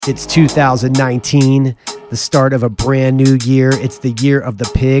It's 2019, the start of a brand new year. It's the year of the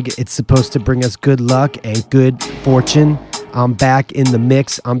pig. It's supposed to bring us good luck and good fortune. I'm back in the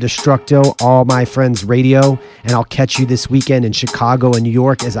mix. I'm Destructo, All My Friends Radio, and I'll catch you this weekend in Chicago and New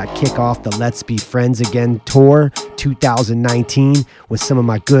York as I kick off the Let's Be Friends Again tour 2019 with some of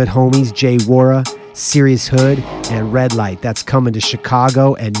my good homies, Jay Wara, Serious Hood, and Red Light. That's coming to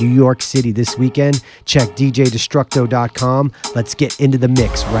Chicago and New York City this weekend. Check djdestructo.com. Let's get into the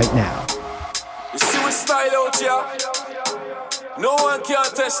mix right now. You see what style out here? No one can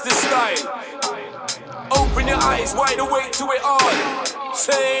test this style. Open your eyes, wide awake to it all.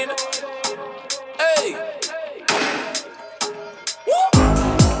 Saying, hey. Woo!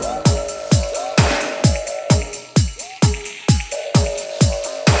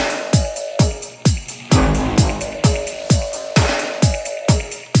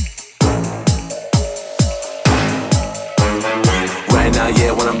 Right now,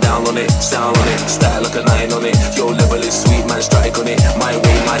 yeah, when I'm down on it, sound on it, style like a 9 on it. Your level is sweet, man, strike on it. My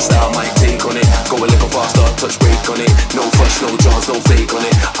way, my style, my take on it. Go a little faster, touch break on it. No fuss, no chance, no fake on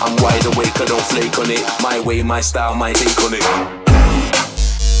it. I'm wide awake, I don't flake on it. My way, my style, my take on it.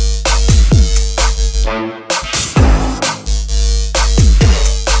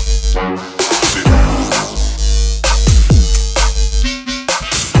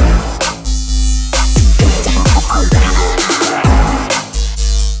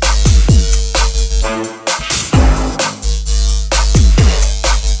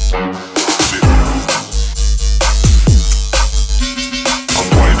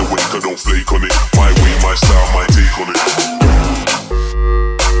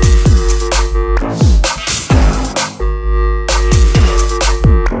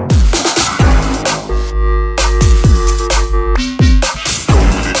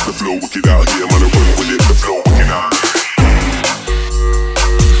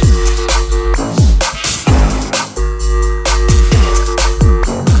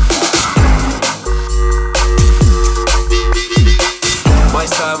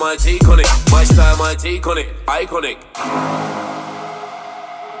 Iconic.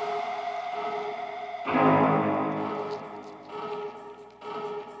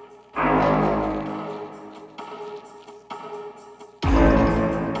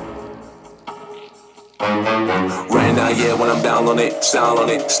 Right now, yeah, when I'm down on it, sound on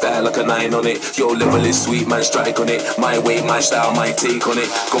it, style like a 9 on it. Your level is sweet, man, strike on it. My way, my style, my take on it.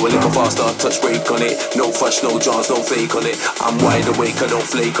 Go a little faster, touch break on it. No fuss, no chance, no fake on it. I'm wide awake, I don't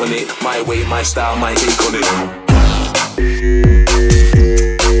flake on it. My way, my style, my take on it.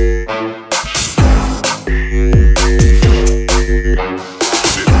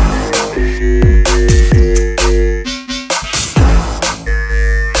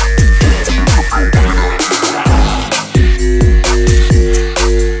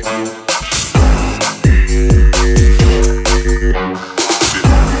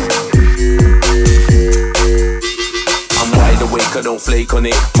 Don't flake on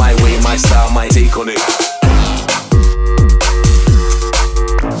it. My way, my style, my take on it.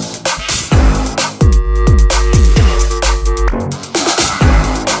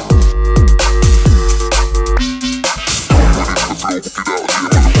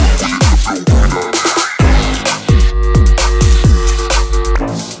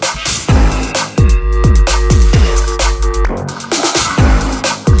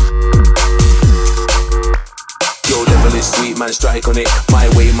 Man, strike on it. My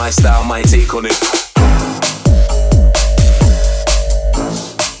way, my style, my take on it.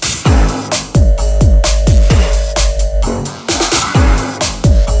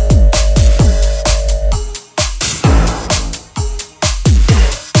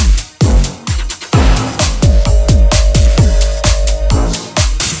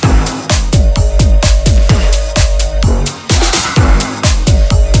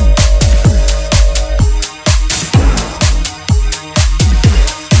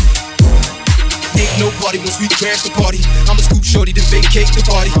 Once we crash the party, I'ma scoop shorty to vacate the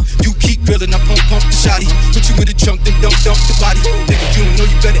party. You keep grilling, I pump the shotty. Put you in the trunk, then dump the body. Nigga, you don't know,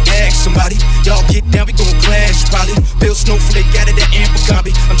 you better ask somebody. Y'all get down, we gon' clash probably. Bill Snowflake out of that amber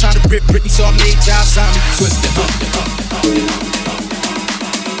combi. I'm trying to rip Britney, so I made y'all sign me. Twist it up.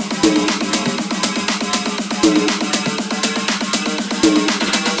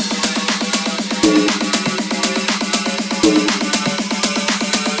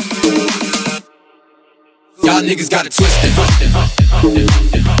 Y'all niggas got it twisted.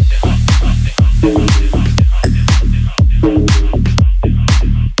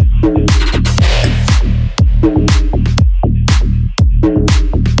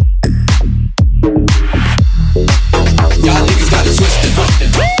 Y'all niggas got it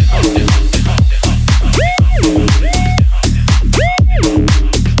twisted.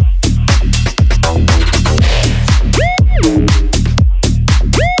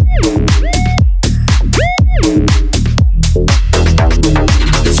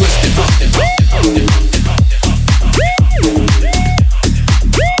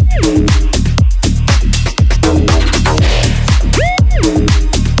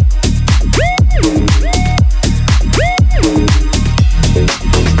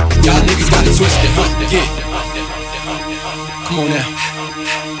 twisted, huh? Yeah. Come on now.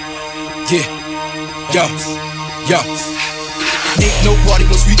 Yeah. Yo. Ain't no party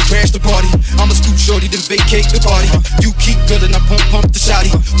once we crash the party. I'ma scoop shorty, then vacate the party. You keep grilling, I pump the shotty.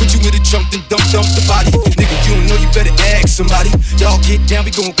 Put you in the trunk, then dump the body. Nigga, you don't know, you better ask somebody. Y'all get down,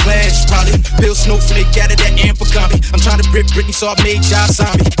 we gon' clash probably. Bill Snowflake out of that amp combi. I'm trying to rip Britney, so I made y'all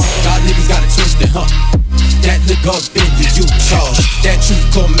sign me. Y'all niggas got it twisted, huh? That liquor up in you charge. That truth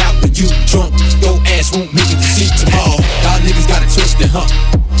come out when you drunk. Your ass won't make it to see tomorrow. Y'all niggas got it twisted, huh?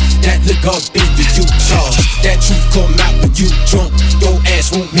 That liquor up in you charge. That truth come out when you drunk. Your ass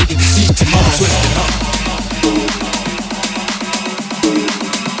won't make it to see tomorrow. Twisted, huh?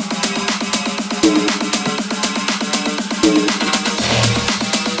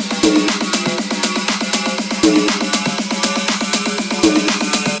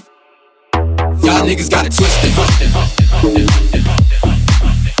 Y'all niggas got it twisted, huh?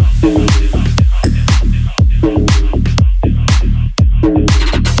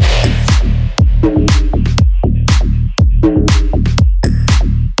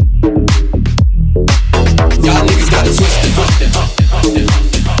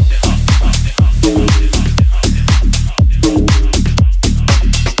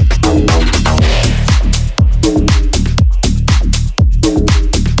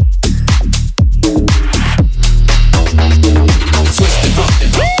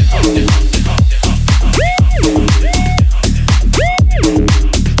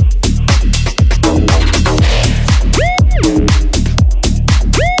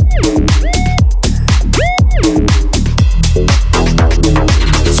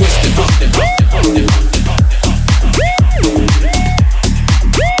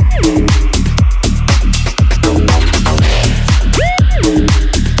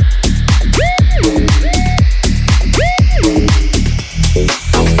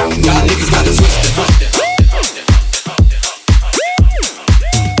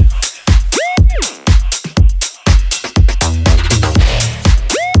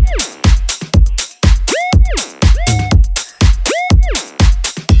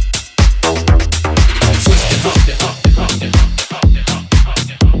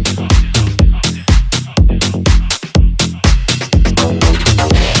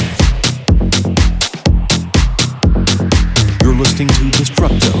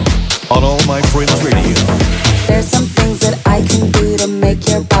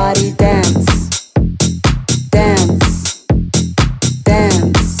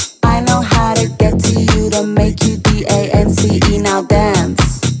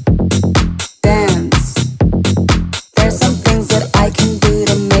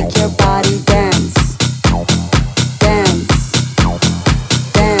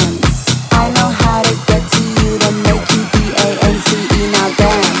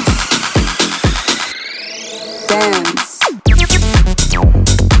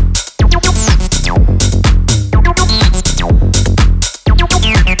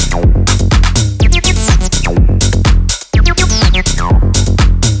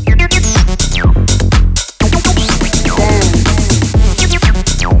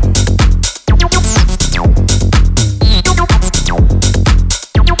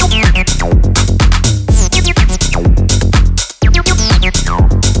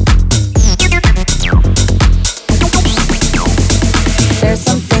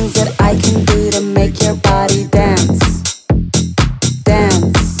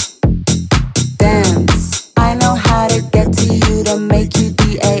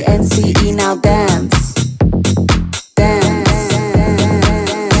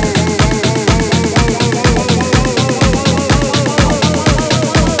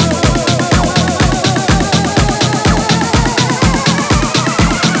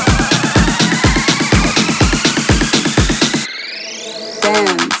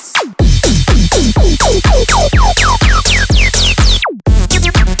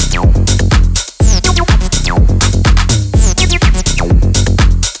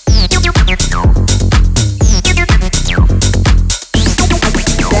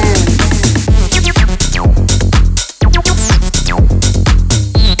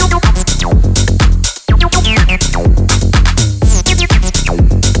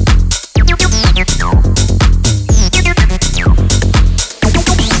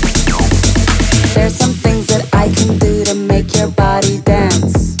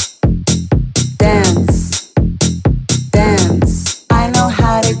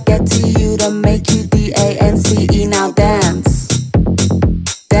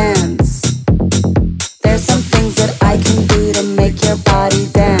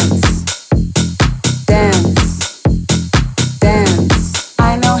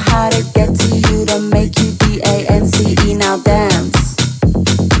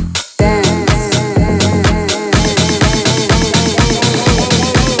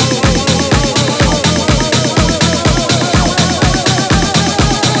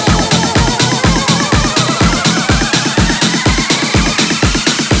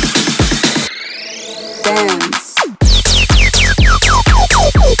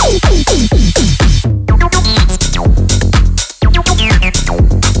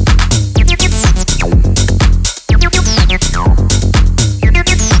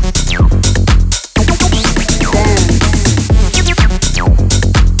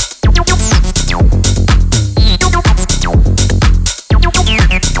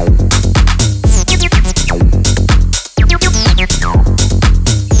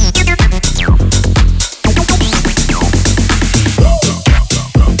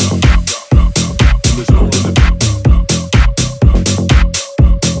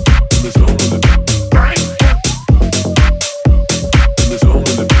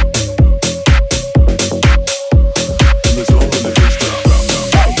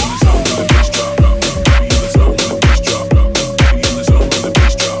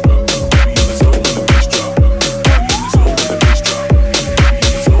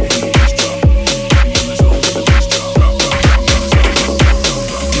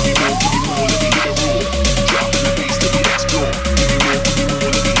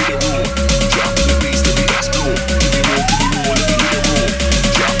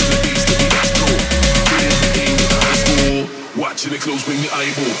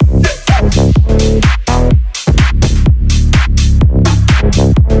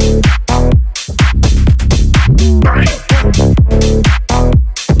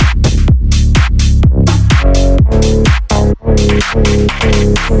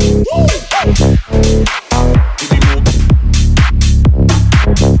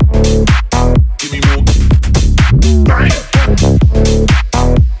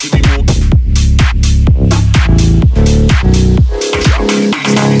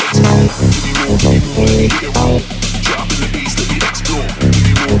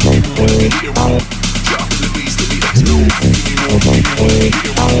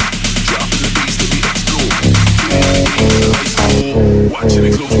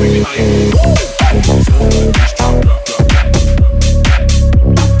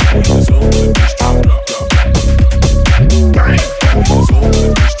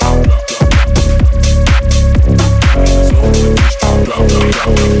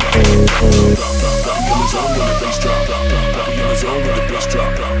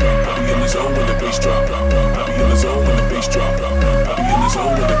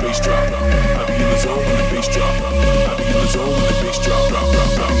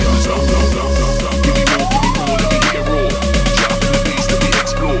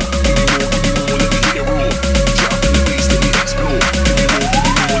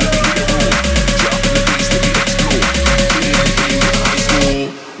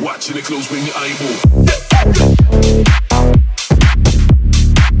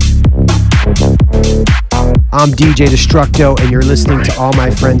 I'm DJ Destructo, and you're listening to All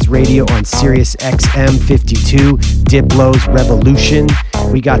My Friends Radio on Sirius XM 52, Diplo's Revolution.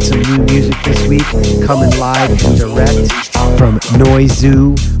 We got some new music this week, coming live and direct from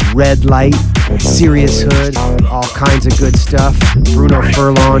Noizu, Red Light, Serious Hood, all kinds of good stuff. Bruno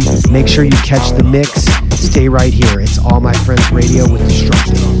Furlon, make sure you catch the mix. Stay right here. It's All My Friends Radio with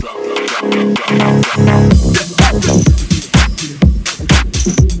Destructo.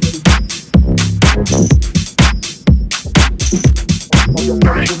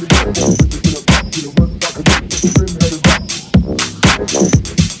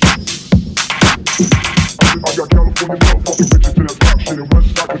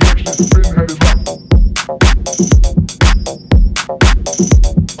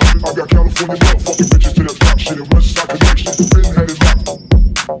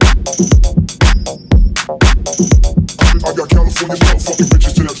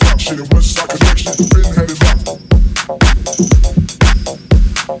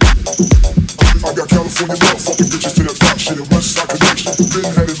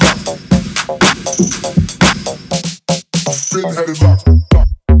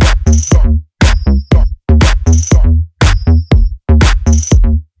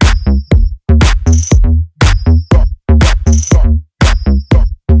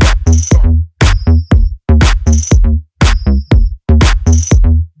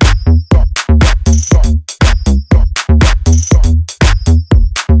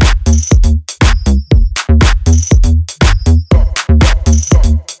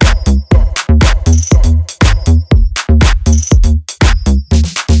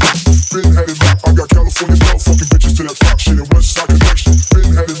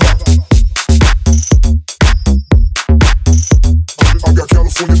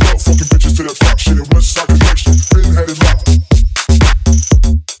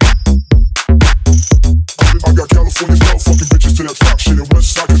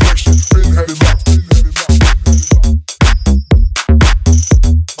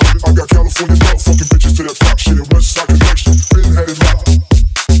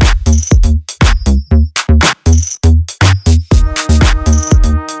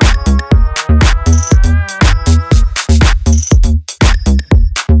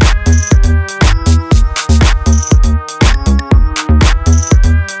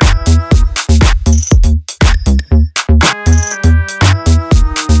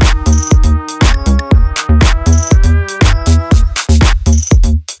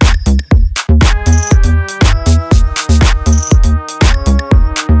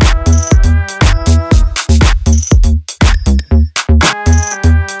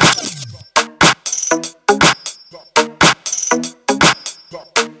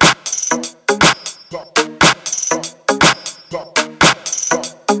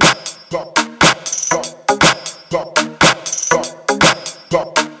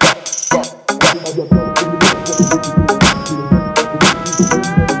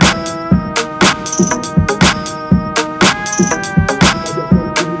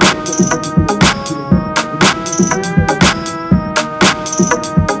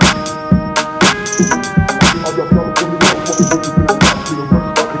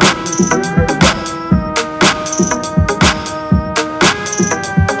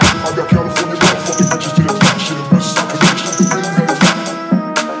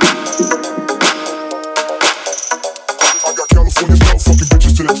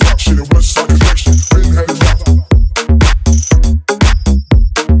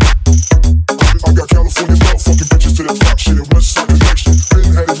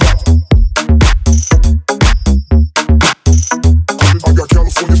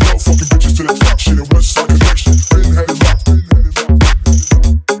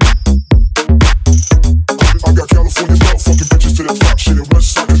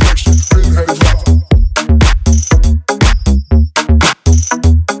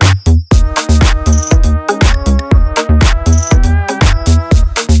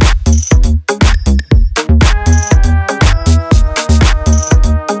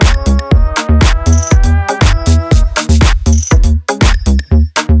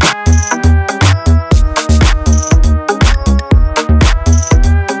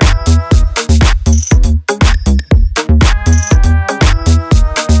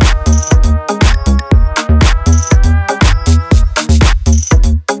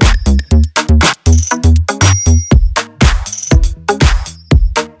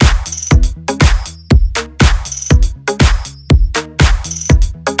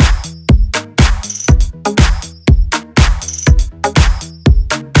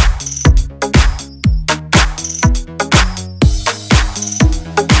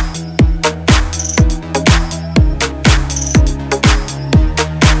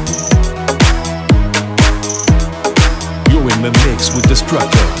 with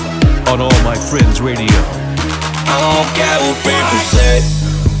Destructo on All My Friends Radio. I don't care what people say.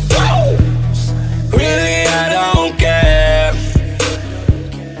 Really, I don't care.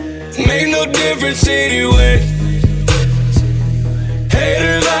 Make no difference anyway.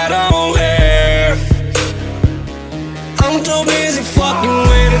 Haters, I don't care. I'm too busy fucking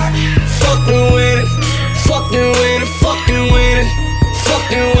with it, fucking with it, fucking with it, fucking with it,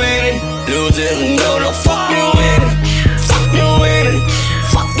 fucking with it. Losing, no, no, fucking with it, fucking with it,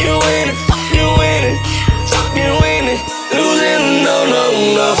 fucking with it, fucking with it, fucking with it. Losing, no, no,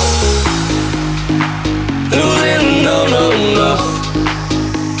 no. Losing, no, no, no.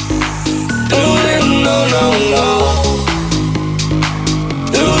 Losing, no, no, no.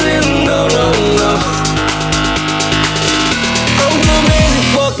 Losing, no, no, no. I'm too busy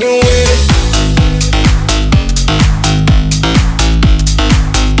fucking with it.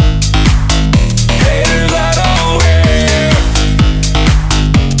 Haters, I don't care.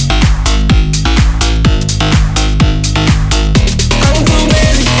 I'm too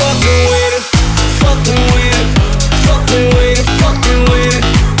busy fucking with it, fucking with it, fucking with it, fucking with it,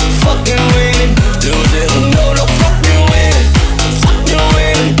 fucking with it. Losing, no, no, fucking with it, fucking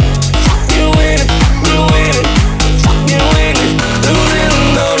with it, fucking with it, fucking with it, fucking with it. Losing,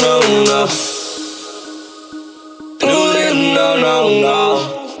 no, no, no. Losing, no, no, no.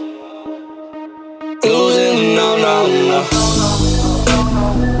 Losing, no, no, no.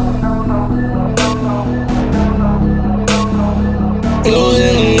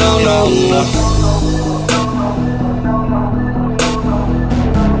 Losing, no, no, no.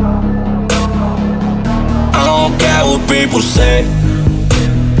 I don't care what people say.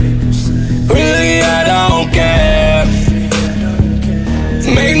 Really, I don't care.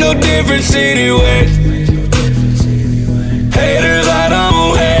 Make no difference anyway. Haters, I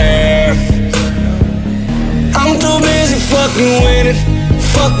don't care. I'm too busy fucking with it,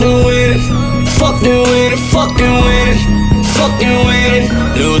 fucking with it, fucking with it, fucking with it, fucking with it.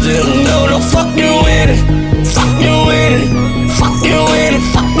 Losing, no, no, fucking with it, fucking with it, fucking with it,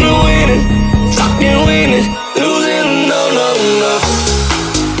 fucking with it, fucking with it. Losing, no, no, no.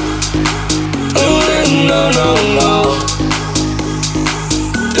 Losing, no, no, no.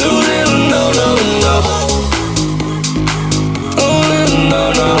 Losing, no, no, no. Losing, no,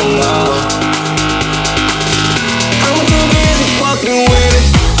 no, no. I'm too busy fucking with it.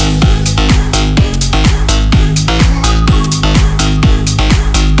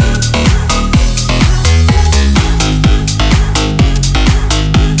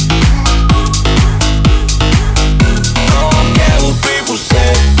 I don't care what people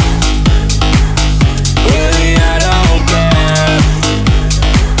say. Really, I don't care.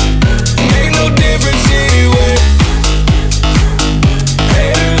 Make no difference anyway.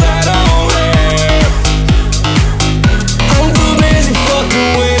 Haters, I don't care. I'm too busy fucking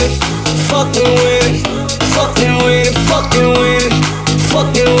with it, fucking with it, fucking with it, fucking with it,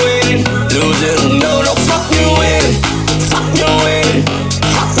 fucking with it. Losing, no, no, fucking with it, fucking with it,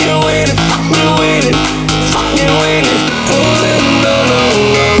 fucking with it, fucking with it, fucking with it. Losing, no, no,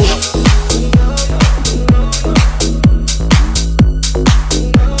 no.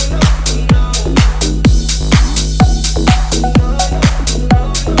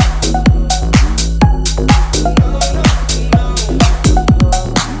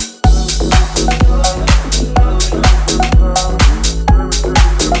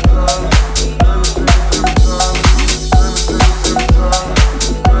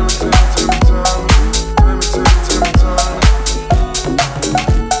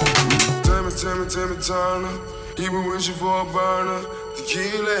 Timmy Turner, he been wishing for a burner.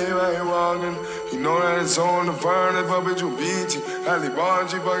 Tequila, right here walking. You know that it's on the furnace, but bitch, you BT. Ali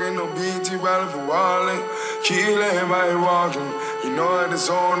Bonji, fucking no BT, riding for Wally. Tequila, right here walking. You know that it's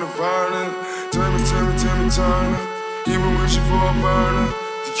on the furnace. Timmy Turner, he been wishing for a burner.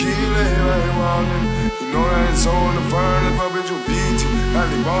 Tequila, right here walking. You know that it's on the furnace, but bitch, you BT.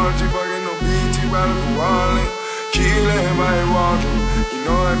 Ali Bonji, fucking no BT, riding for Wally. Tequila, right here walking. You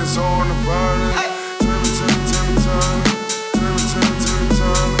know that it's on the furnace. Timmy Turner.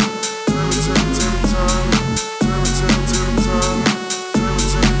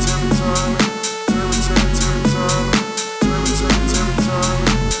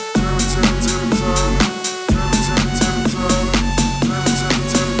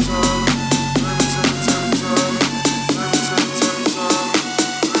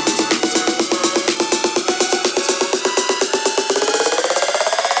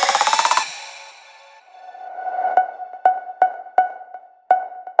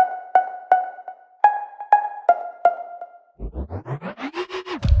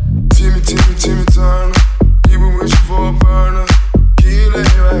 Timmy Turner, he been wishing for a burner.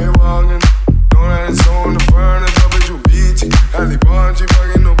 walking. Know that it's on the furnace, up at your BT. Ali Bonji,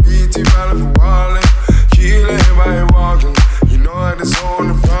 fucking no BT, valid for wildin'. Kill everybody walking. You know that it's on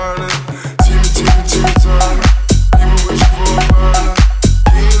the furnace. Timmy Turner. People wishing for a burner.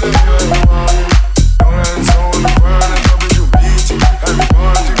 Kill everybody walking. Know that it's on the furnace, up at your BT. Ali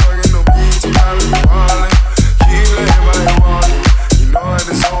Bonji, fucking no BT, valid for wildin'. Kill everybody walking. You know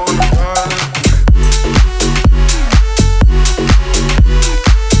that it's on the furnace.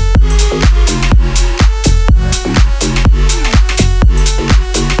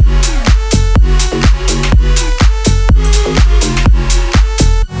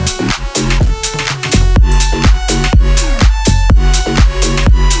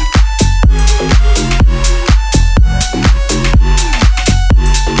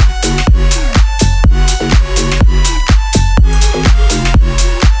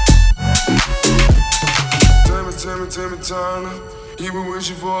 Turner, he been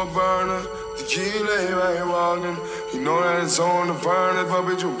wishing for a burner. Tequila, everybody walking. You know that it's on the furnace, but bitch,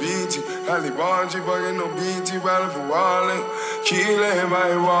 you BT. Ali Bonji, fucking no BT, valid for wildin'. Kill everybody walking. You know that it's on the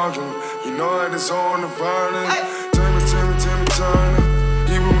furnace. Timmy Turner,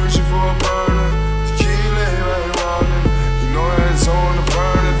 he been wishing for a burner. Tequila, everybody walking. You know that it's on the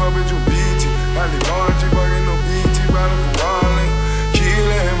furnace, but bitch, you BT. Ali Bonji, fucking no BT, valid for wildin'.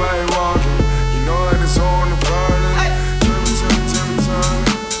 Kill everybody walking. You know that it's on the furnace.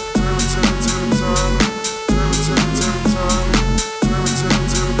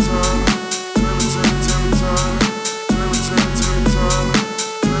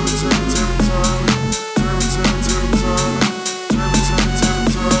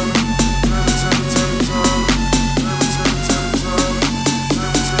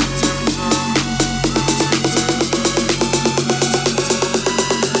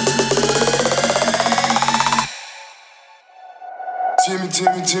 Timmy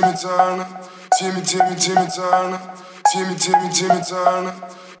Turner, Timmy Turner, Timmy Turner,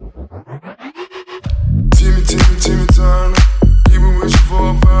 Timmy Turner, he been wishing for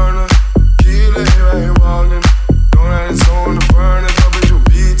a burner. Kill everybody walking. Know that it's on the furnace, up at your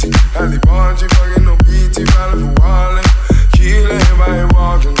BT. Ali Bonji, fucking no BT, valid for wildin'. Kill everybody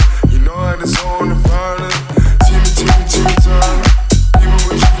walking. You know that it's on the furnace. Timmy Turner, he been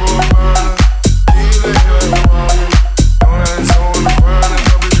wishing for a burner. Kill everybody walking. Know that it's on the furnace.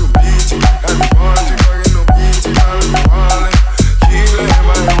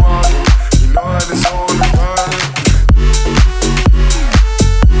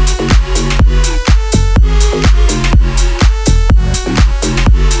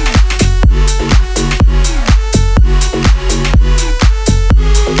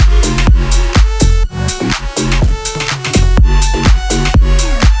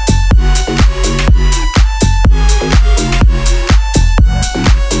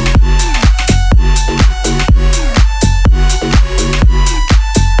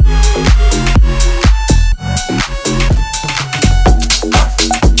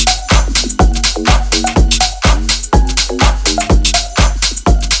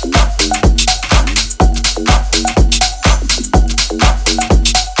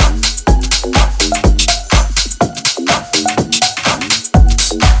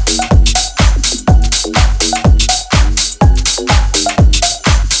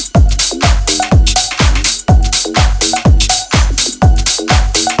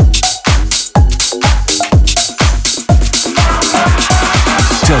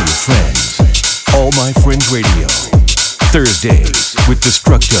 Thursdays with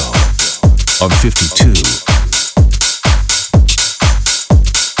Destructo on 52.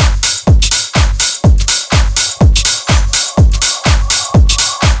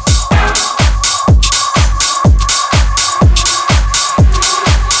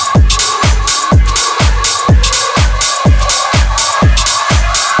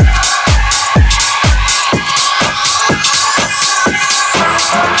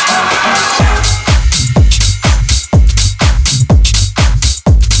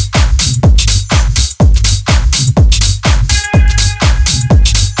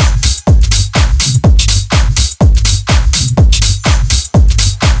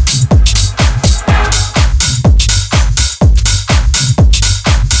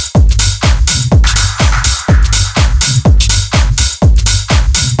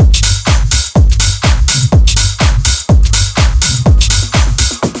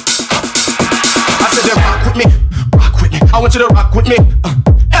 I want you to rock with me.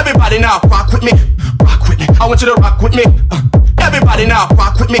 Everybody now, rock with me. Rock with me. I want you to rock with me. Everybody now,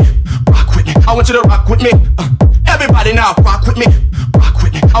 rock with me. Rock with me. I want you to rock with me. Everybody now, rock with me. Rock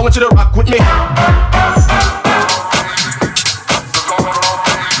with me. I want you to rock with me.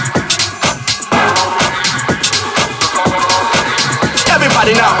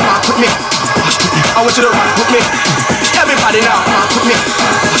 rock with me. I want you to rock with me. Everybody now, rock with me.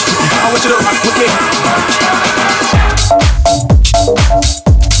 I want you to rock with me.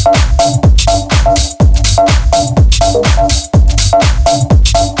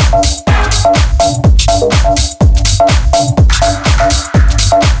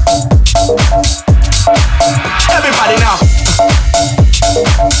 Everybody now.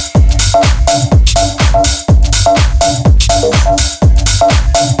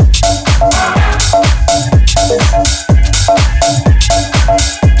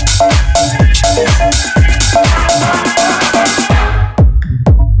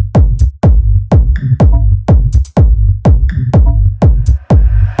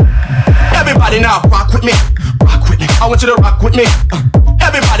 Everybody now, rock with me. Rock with me. I want you to rock with me.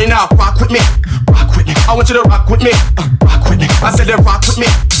 Everybody now, rock with me. Rock with me. I want you to rock with me. Rock with me. I said that rock with me.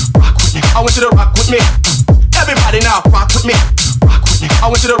 Rock with me. I want you to rock with me. Everybody now, rock with me. Rock with me. I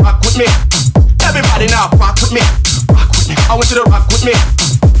want you to rock with me. Everybody now, rock with me. Rock with me. I want you to rock with me.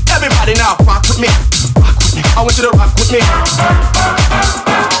 Everybody now, rock with me. Rock with me. I want you to rock with me.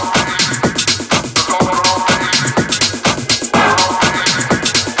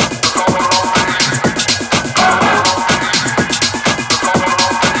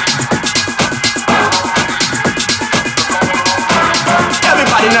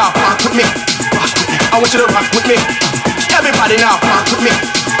 I want you to rock with me. Everybody now, rock with me.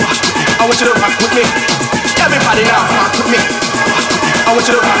 I want you to rock with me. Everybody now, rock with me. I want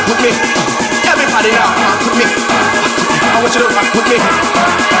you to rock with me. Everybody now, rock with me. I want you to rock with me.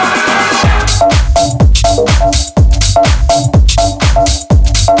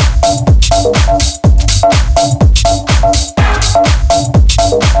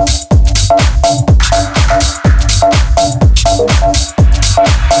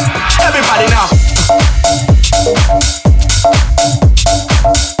 Everybody now.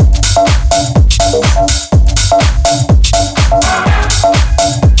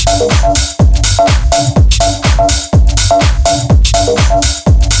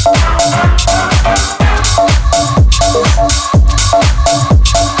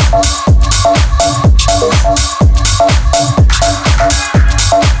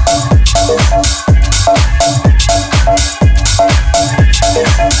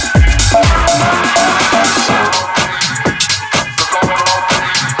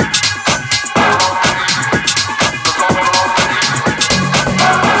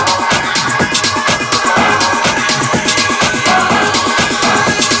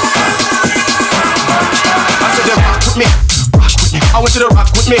 I want you to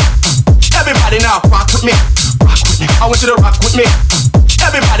rock with me. Everybody now, rock with me. Rock with me. I want you to rock with me.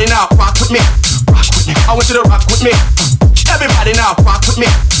 Everybody now, rock with me. Rock with me. I want you to rock with me. Everybody now, rock with me.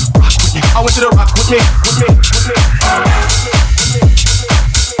 Rock with me. I want you to rock with me. With me. With me.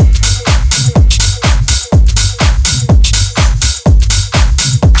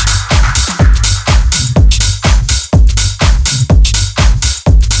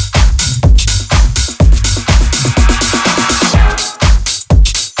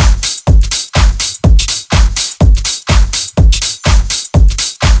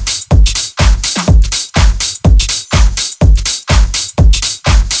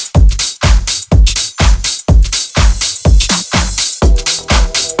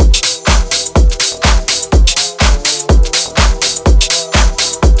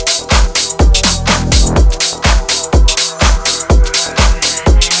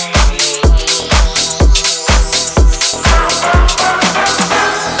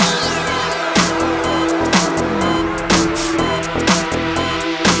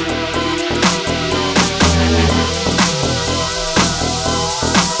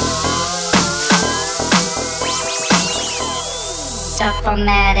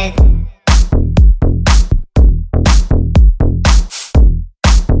 Formatted.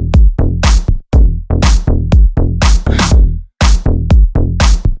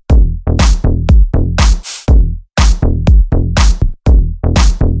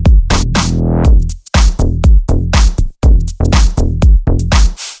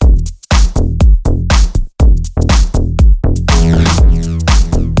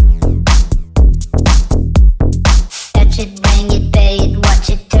 Touch it, bring it, pay it, watch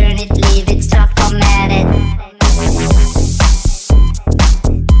it, turn it.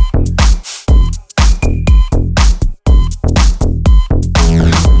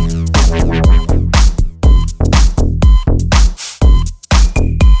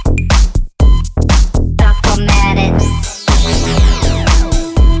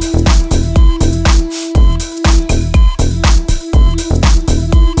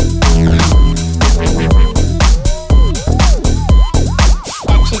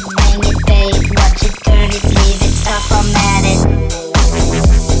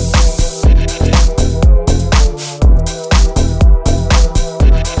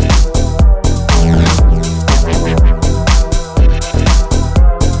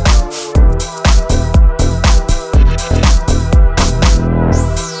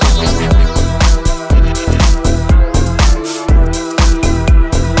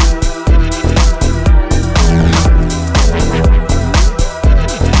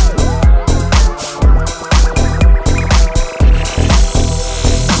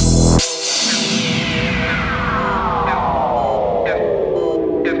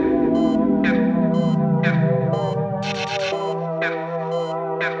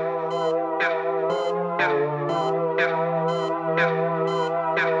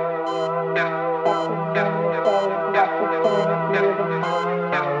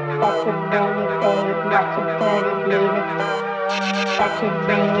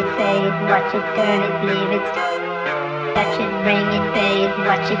 bring it, fade, watch it, turn it, leave it. Touch it, bring it, fade,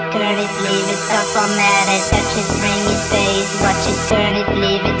 watch it, turn it, leave it. Stop, format it. Touch it, bring it, fade, watch it, turn it,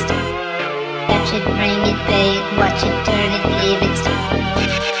 leave it. Touch it, bring it, fade, watch it, turn it, leave it.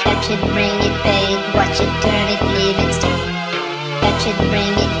 Touch it, bring it, fade, watch it, turn it, leave it. Touch it,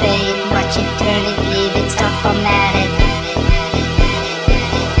 bring it, fade, watch it, turn it, leave it. Stop, format it.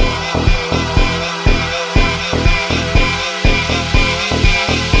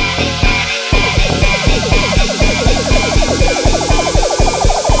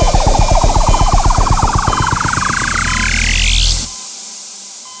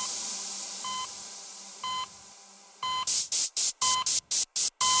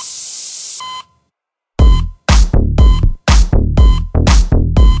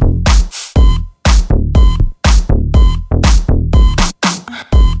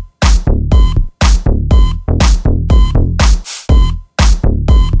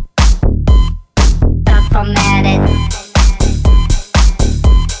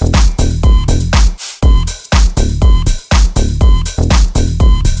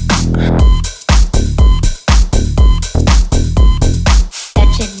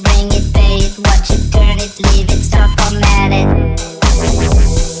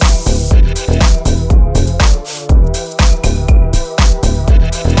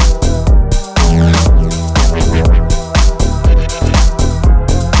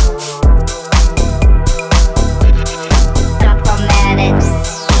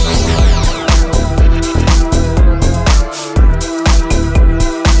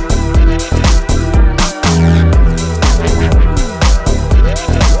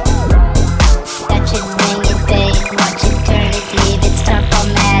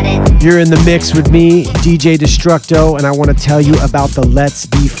 You're in the mix with me, DJ Destructo, and I want to tell you about the Let's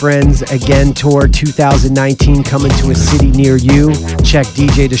Be Friends Again Tour 2019 coming to a city near you. Check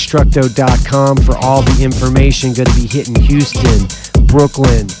djdestructo.com for all the information. Going to be hitting Houston,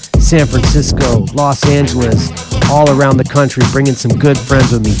 Brooklyn, San Francisco, Los Angeles, all around the country, bringing some good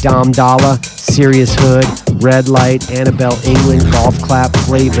friends with me. Dom Dalla, Serious Hood, Red Light, Annabelle England, Golf Clap,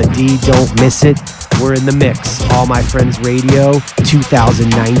 Flava D, don't miss it. We're in the mix. All My Friends Radio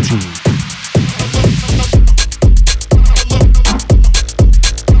 2019.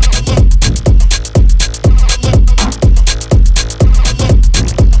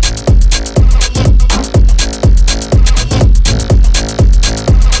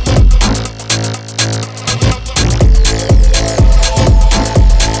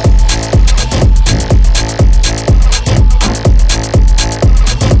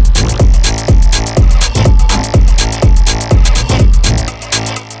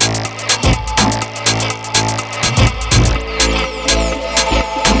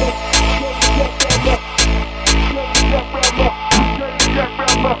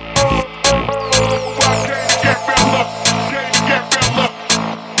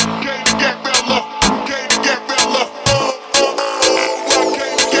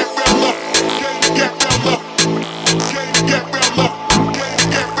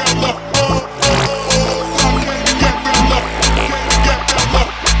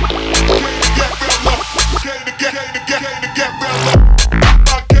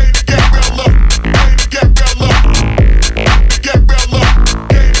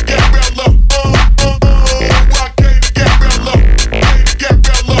 Get real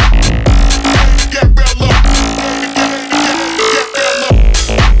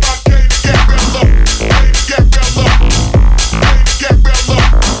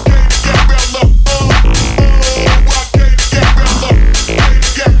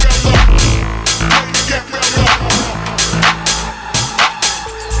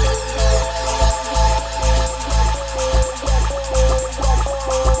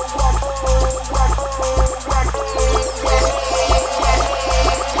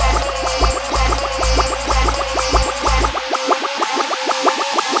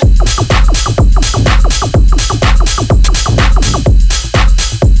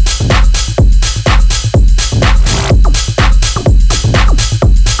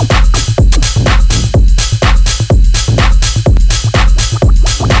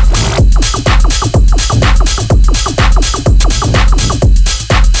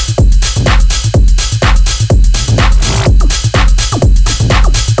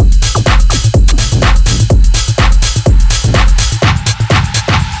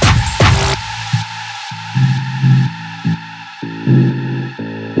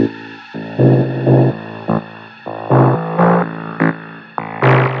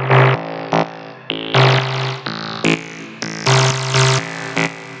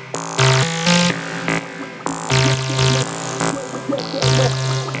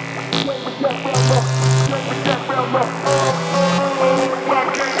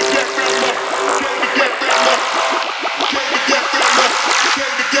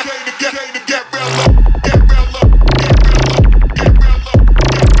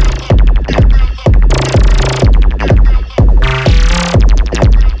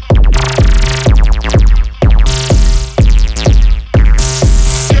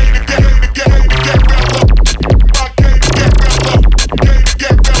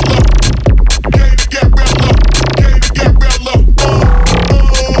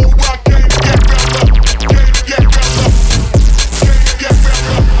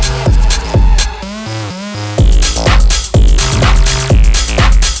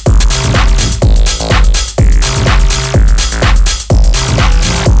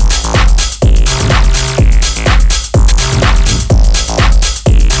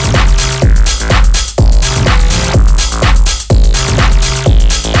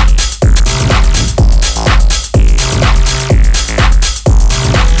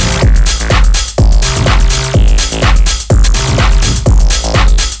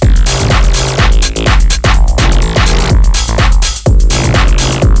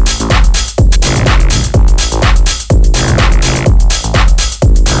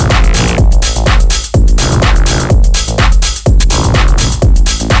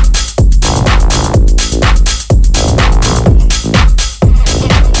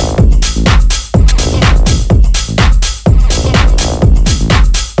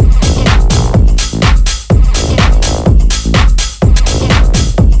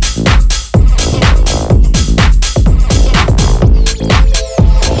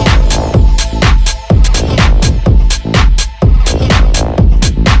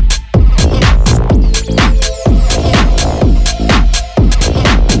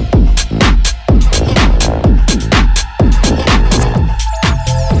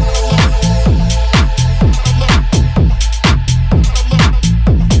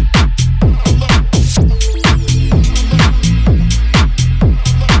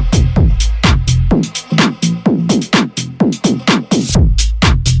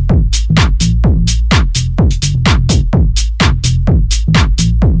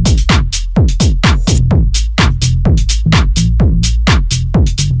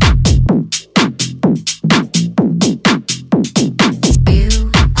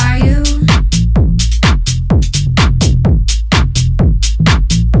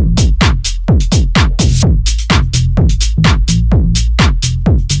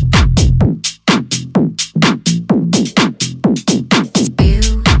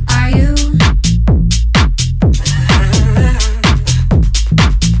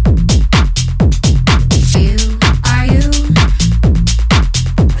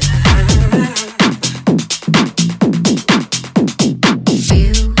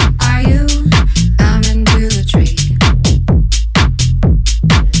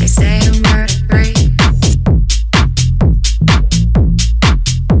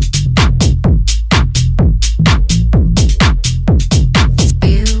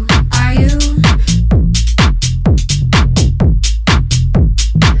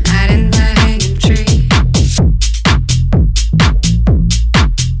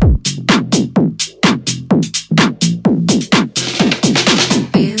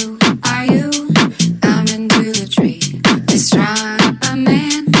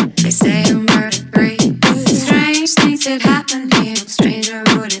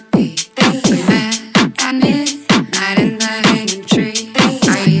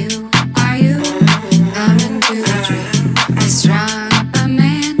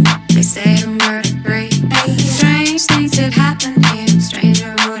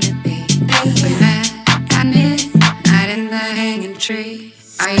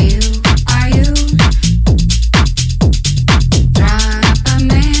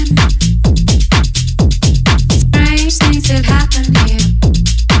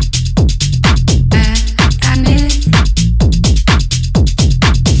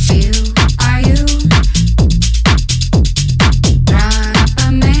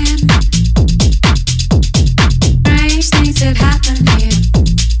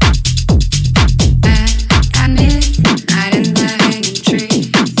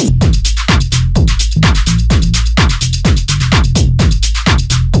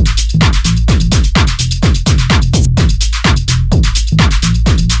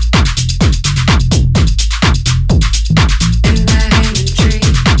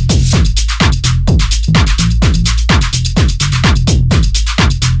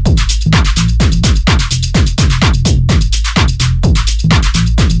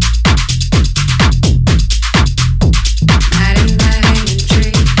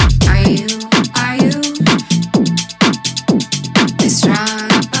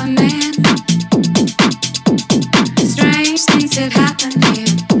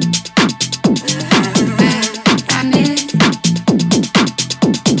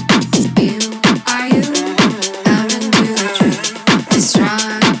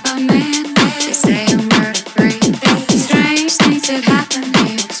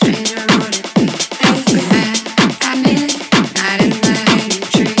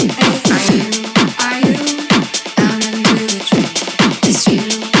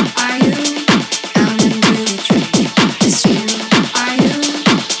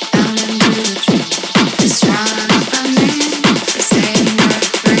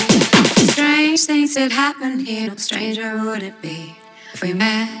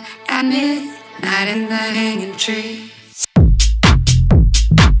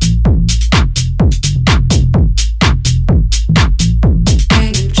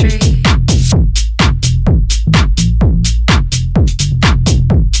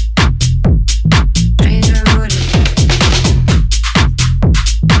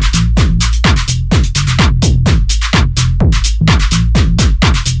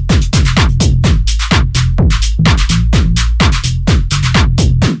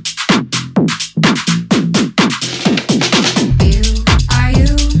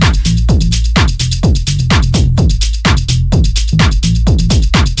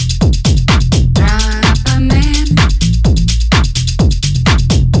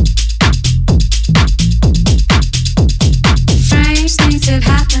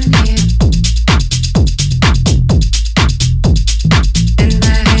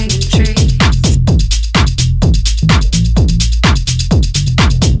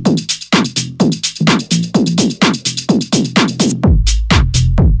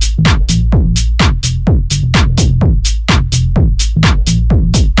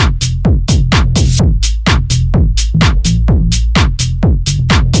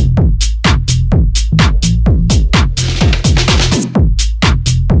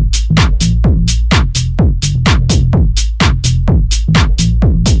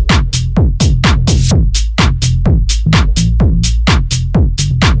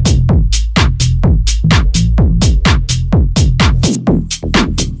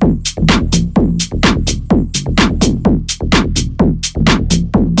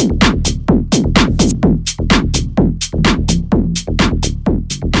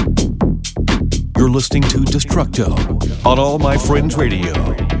listening to Destructo on All My Friends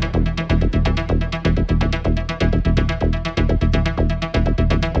Radio.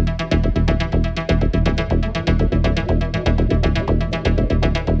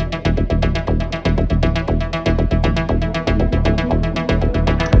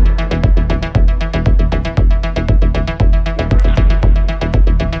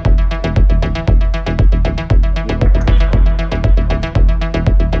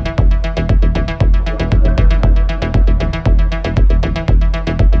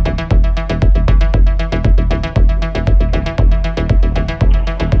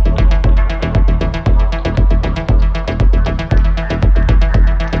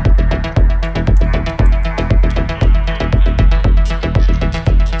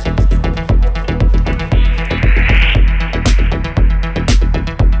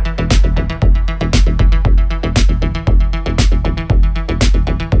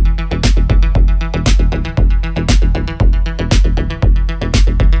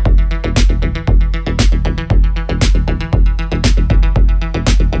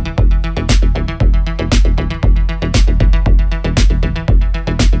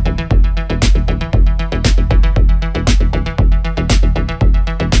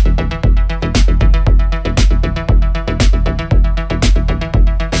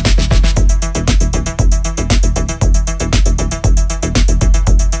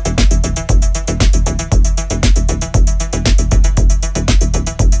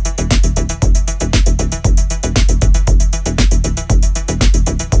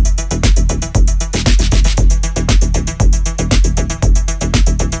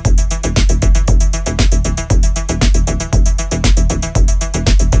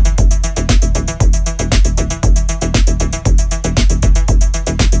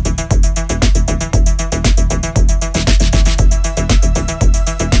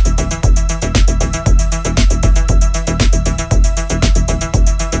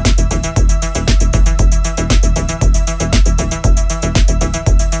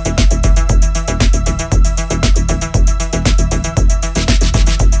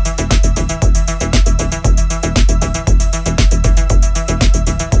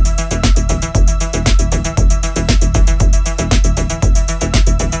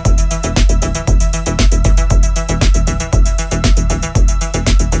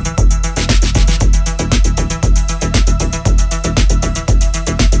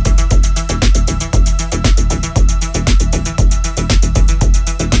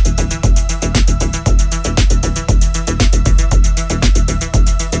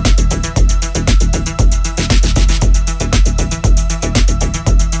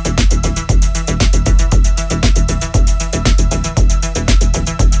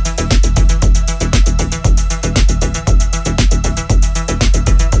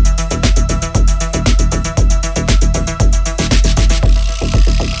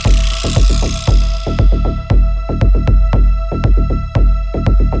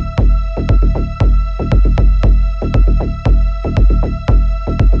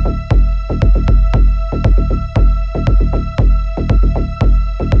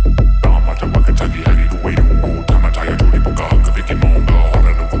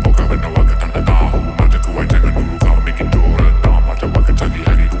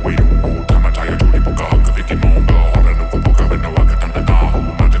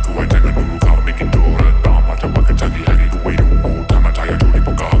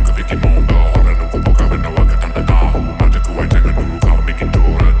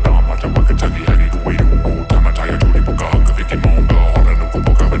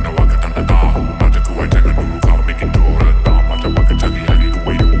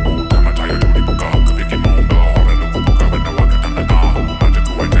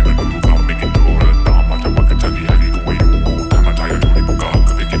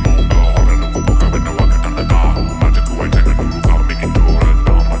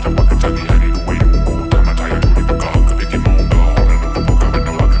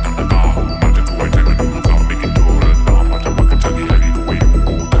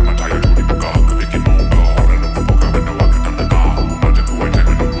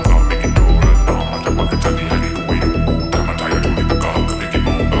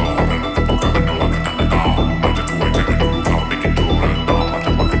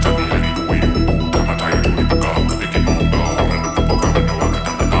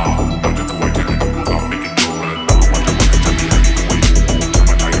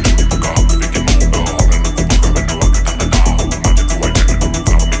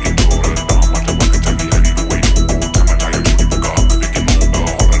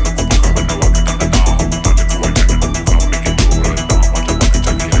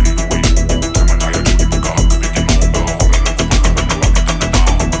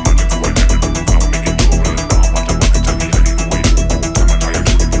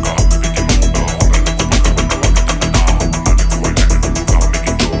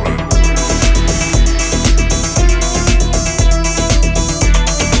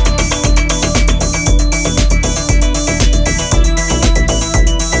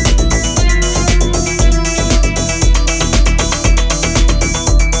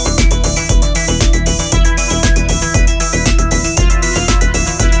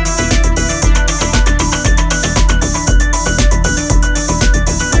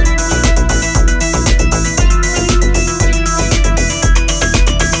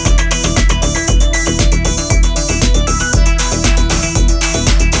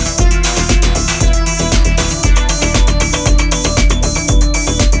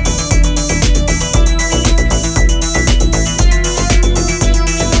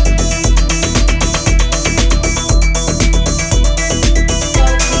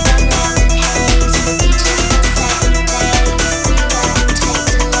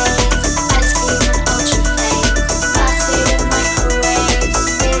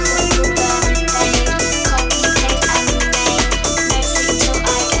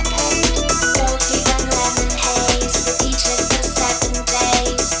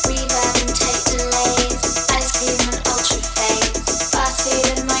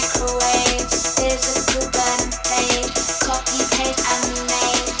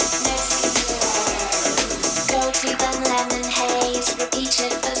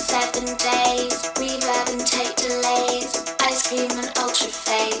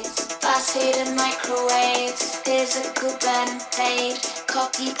 Physical burn and fade.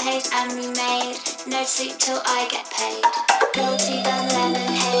 Copy, paste and remade. No sleep till I get paid. Goatee done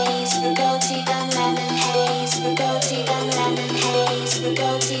lemon haze. Goatee done lemon haze. Goatee done lemon haze.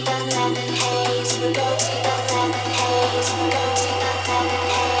 Goatee done lemon haze. Goatee done lemon haze. Goatee done lemon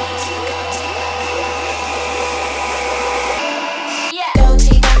haze.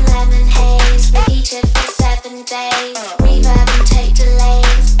 Goatee done lemon haze. Eat it for 7 days. Reverb and take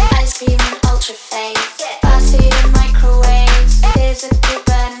delays. Ice cream and ultra fade. Fast food and microwaves. Physical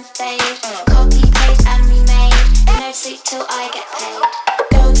burn and fade. Copy, paste and remade. No sleep till I get paid.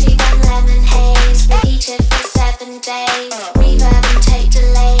 Goatee done lemon haze. Eat it for 7 days. Reverb and take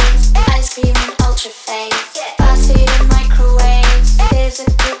delays. Ice cream and ultra fade. Fast food and microwaves.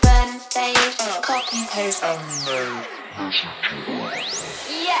 Physical burn and fade. Copy, paste and remade.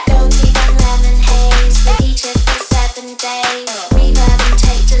 Goatee done lemon haze. Eat it for 7 days. Reverb and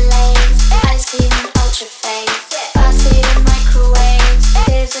take delays. Ice cream and ultra fade. Fast food and microwaves.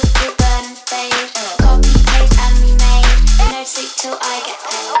 Physical burn and fade. Copy, paste and remade. No sleep till I get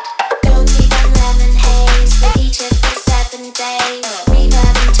paid. Goatee done lemon haze. Eat it for 7 days.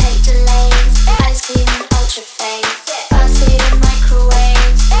 Reverb and take delays. Ice cream and ultra fade. Fast food and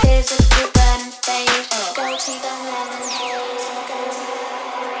microwaves. Physical burn and fade. Goatee done lemon haze.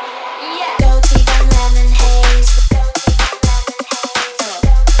 Goatee done lemon haze.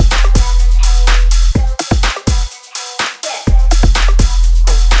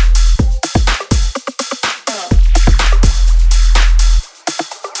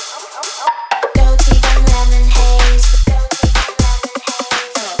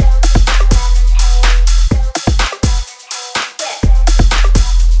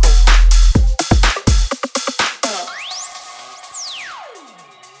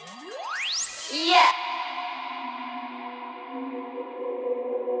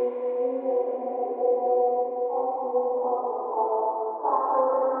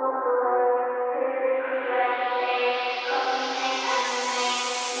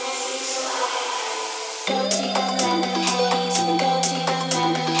 Goatee done lemon haze. Goatee done lemon haze. Goatee done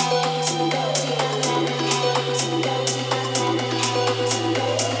lemon haze. Goatee done lemon haze. Goatee done lemon haze.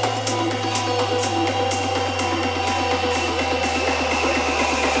 Goatee done lemon haze.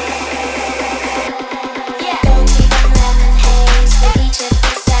 Goatee done lemon haze. Eat it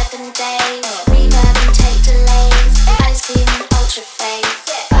for 7 days. Reverb and take delays. Ice cream and ultra fade.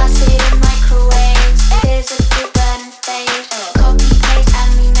 Fast food and microwaves. Physical burn and fade. Copy, paste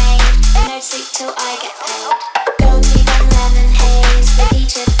and remade. No sleep till I get paid. Goatee done lemon haze.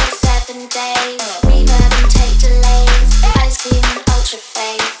 Eat it for 7 days. Reverb and take delays. Ice cream and ultra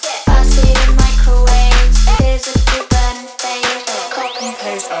fade. Fast food and microwaves. Physical burn and fade. Copy,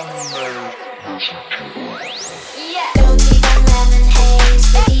 paste and remade. Goatee done lemon haze.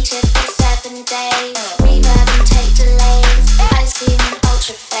 Eat it for 7 days. Reverb and take delays. Ice cream and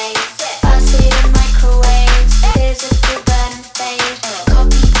ultra fade. Fast food and microwaves. Physical burn and fade.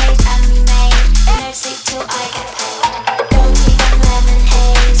 Copy, paste and remade. No sleep till I get paid. Goatee done lemon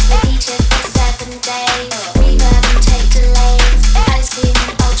haze. Eat it for 7 days. Reverb and take delays. Ice cream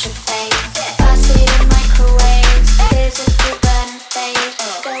and ultra fade. Fast food and microwaves. Physical burn and fade.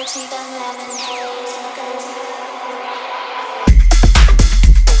 Goatee done lemon haze.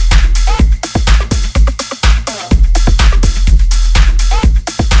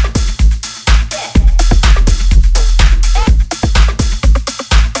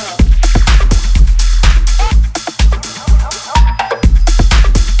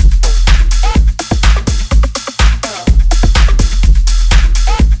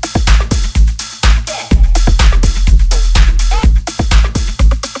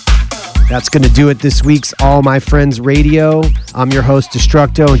 That's going to do it this week's All My Friends Radio. I'm your host,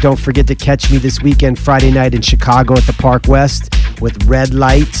 Destructo, and don't forget to catch me this weekend, Friday night in Chicago at the Park West with Red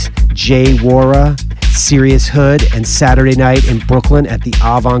Light, Jay Wara, Serious Hood, and Saturday night in Brooklyn at the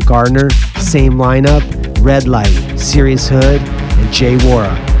Avant Gardner. Same lineup, Red Light, Serious Hood, and Jay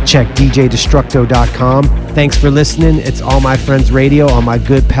Wara. Check djdestructo.com. Thanks for listening. It's All My Friends Radio on my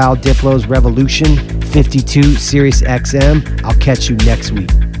good pal Diplo's Revolution 52 Sirius XM. I'll catch you next week.